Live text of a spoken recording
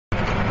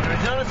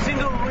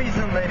the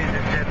reason, ladies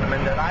and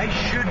gentlemen, that I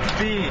should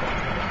be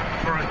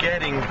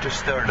forgetting to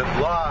start a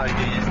vlog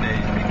these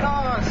days,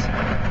 because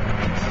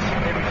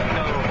there is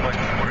no much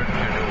work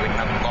to do. We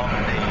have long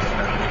days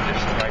that we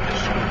just try to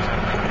squeeze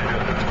something to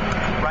do.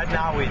 Right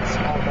now it's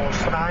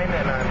almost 9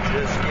 and I'm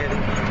just getting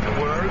into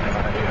work.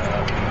 I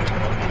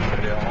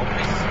to the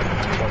office.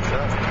 What's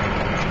up?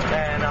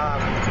 And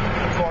of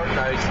course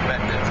I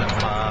spent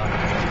some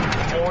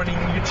morning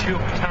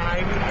YouTube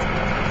time.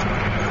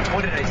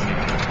 What did I see?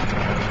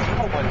 A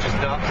whole bunch of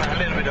stuff. A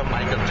little bit of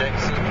Michael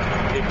Jackson,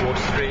 Equal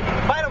Street.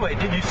 By the way,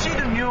 did you see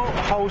the new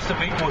host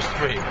of Equal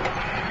Street?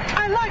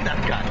 I like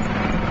that guy.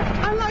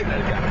 I like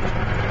that guy.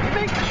 He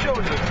makes the show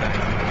look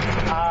nice.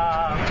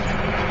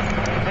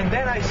 And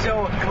then I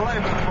saw a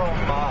clip from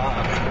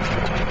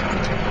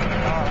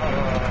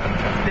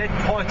Dead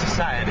Poet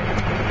Society.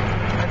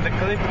 And the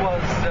clip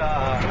was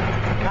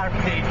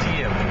Carpe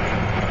Diem,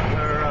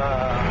 where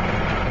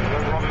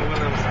Robin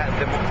Williams had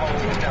them all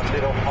in that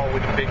little hall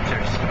with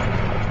pictures.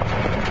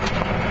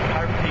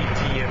 Carpe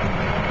Diem,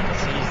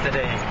 seize the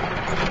day.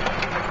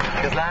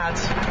 Because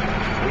lads,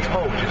 we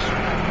owe just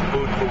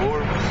food for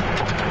worms.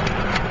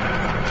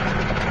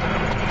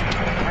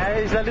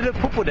 There's a little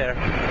poo-poo there.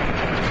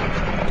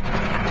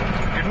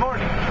 Good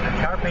morning, and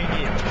Carpe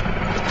Diem.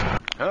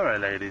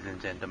 Alright, ladies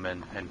and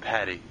gentlemen, and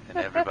Patty, and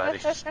everybody.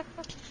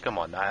 Come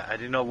on, I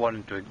did not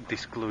want to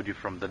exclude you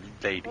from the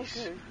ladies.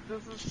 Okay,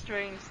 this is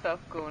strange stuff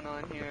going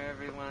on here,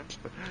 everyone.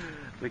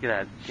 Look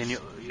at that.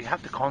 You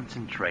have to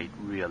concentrate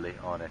really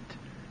on it.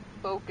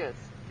 Focus.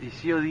 You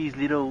see all these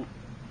little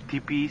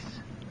teepees?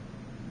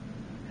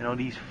 And all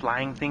these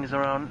flying things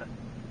around?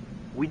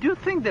 We do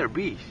think they're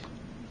bees.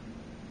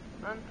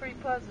 I'm pretty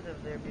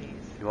positive they're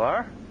bees. You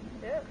are?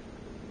 Yeah.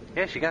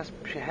 Yeah, she has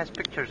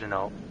pictures and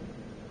all.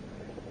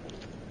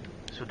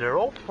 So they're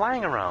all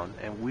flying around,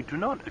 and we do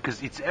not,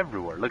 because it's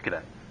everywhere. Look at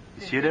that.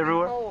 You see it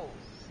everywhere? Holes,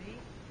 see?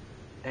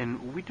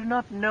 And we do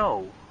not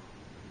know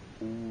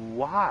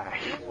why.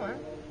 Come on.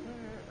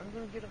 I'm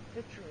going to get a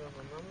picture of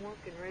them. I'm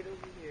walking right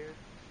over here.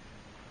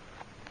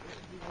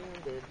 He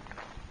landed.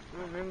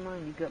 Oh, never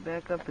mind. You got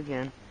back up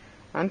again.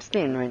 I'm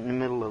staying right in the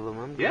middle of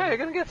them. Yeah, you're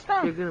going to get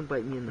stung. You're going to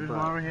bite me in the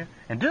butt. Over here.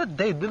 And dude,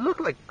 they look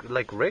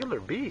like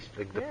regular bees.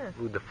 Like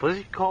with the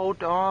fuzzy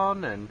coat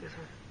on, and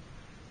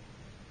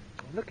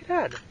look at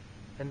that.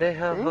 And they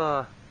have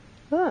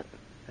what?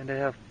 And they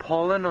have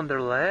pollen on their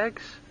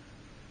legs.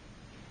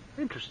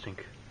 Interesting.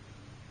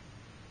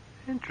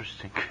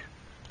 Interesting.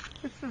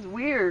 This is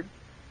weird.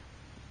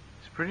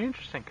 It's pretty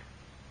interesting,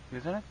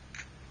 isn't it?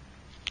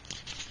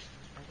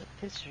 I got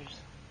pictures.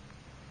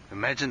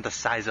 Imagine the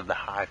size of the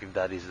hive if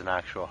that is an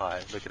actual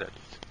hive. Look at it.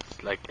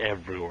 It's like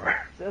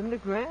everywhere. It's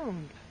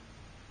underground.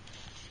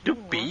 Do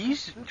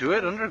bees do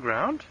it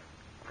underground?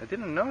 I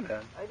didn't know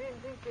that. I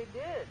didn't think they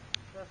did.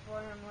 That's why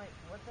I'm like,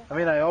 what the hell? I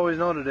mean, I always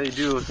know that they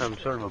do some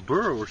sort of a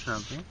burrow or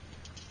something.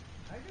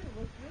 I didn't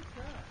look this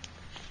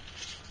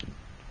up.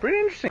 Pretty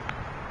interesting.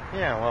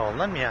 Yeah, well,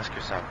 let me ask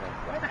you something.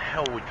 Why the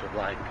hell would you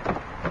like,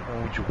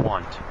 or would you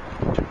want,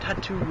 to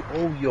tattoo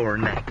all your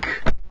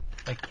neck?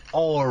 Like,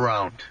 all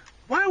around.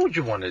 Why would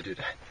you want to do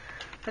that?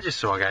 I just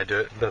saw a guy do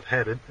it,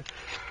 that-headed.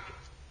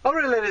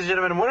 Alright, ladies and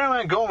gentlemen, where am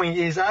I going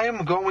is I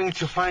am going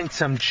to find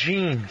some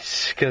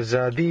jeans, because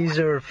these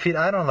are fit.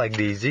 I don't like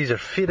these. These are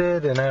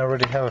fitted, and I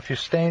already have a few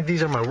stains.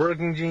 These are my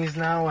working jeans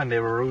now, and they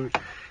were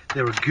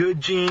good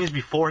jeans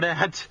before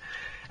that.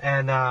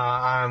 And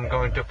I'm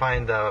going to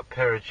find a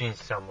pair of jeans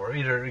somewhere,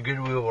 either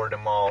Goodwill or the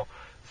mall,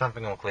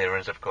 something on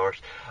clearance, of course.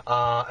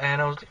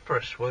 And I was looking for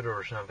a sweater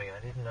or something. I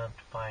did not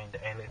find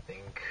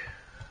anything.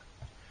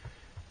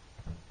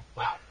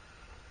 Wow.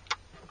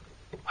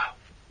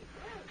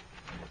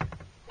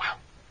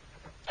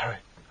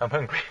 Alright, I'm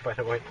hungry, by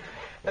the way.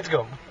 Let's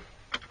go.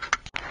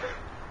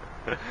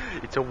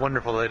 It's so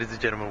wonderful, ladies and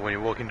gentlemen, when you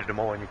walk into the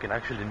mall and you can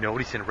actually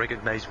notice and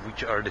recognize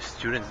which are the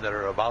students that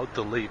are about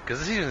to leave. Because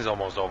the season is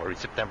almost over. It's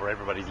September,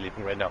 everybody's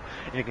leaving right now.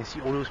 And you can see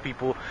all those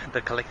people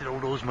that collected all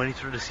those money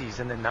through the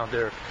season, and now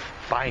they're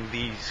buying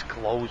these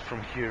clothes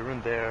from here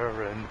and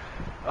there. And,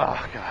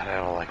 oh God, I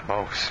don't like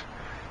most.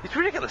 It's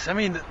ridiculous. I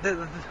mean,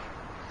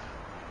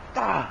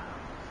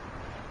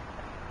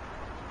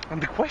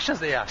 and the questions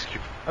they ask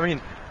you. I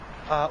mean,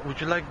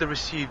 would you like the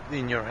receipt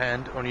in your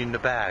hand or in the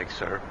bag,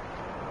 sir?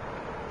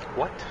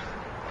 What?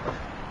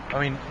 I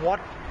mean, what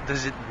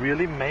does it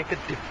really make a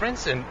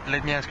difference? And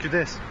let me ask you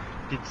this.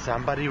 Did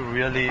somebody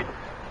really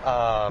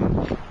got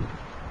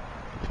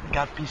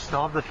pissed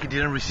off that he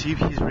didn't receive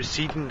his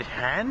receipt in the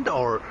hand,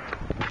 or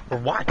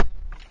what?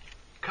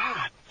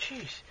 God,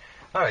 jeez.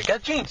 Alright,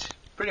 got jeans,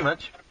 pretty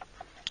much.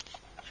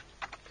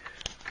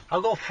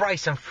 I'll go fry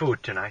some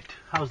food tonight.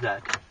 How's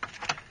that?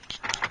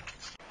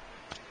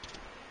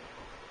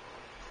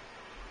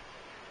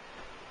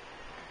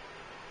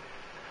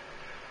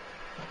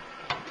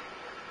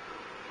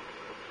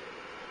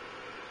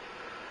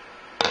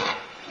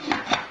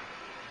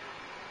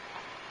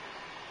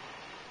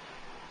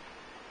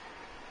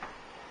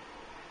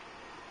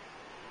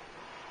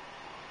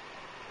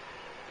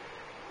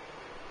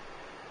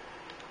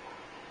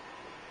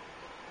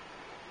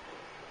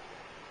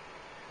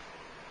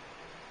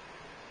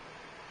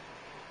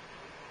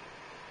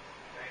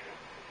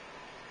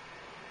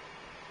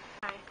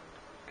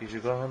 Because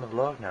you're going on the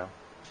vlog now.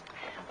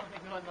 I want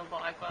to go in the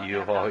vlog.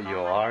 But You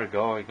are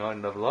going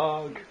on the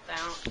vlog. It's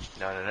out.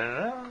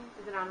 No.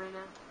 Is it on right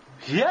now?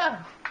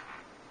 Yeah.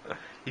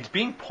 It's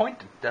being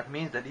pointed. That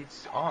means that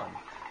it's on.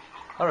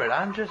 Alright,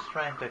 I'm just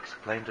trying to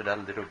explain to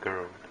that little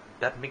girl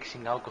that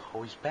mixing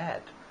alcohol is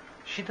bad.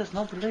 She does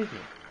not believe me.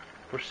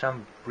 For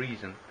some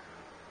reason.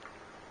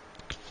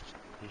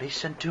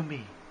 Listen to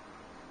me.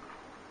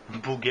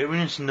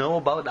 Bulgarians know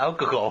about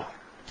alcohol.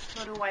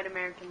 So do white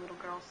American little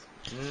girls.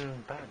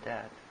 About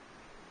that.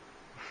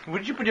 Where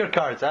did you put your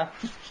cards, huh?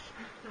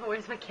 Oh,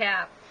 where's my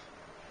cap?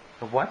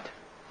 What?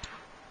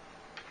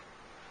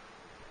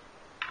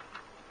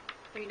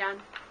 Are you done?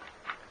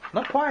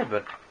 Not quite,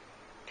 but...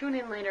 Tune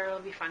in later, it'll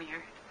be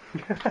funnier.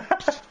 Yeah,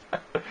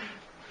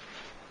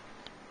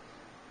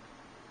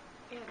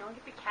 don't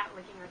get the cat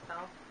licking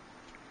herself.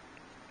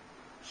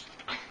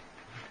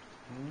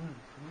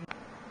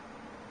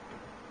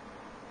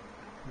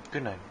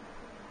 Good night.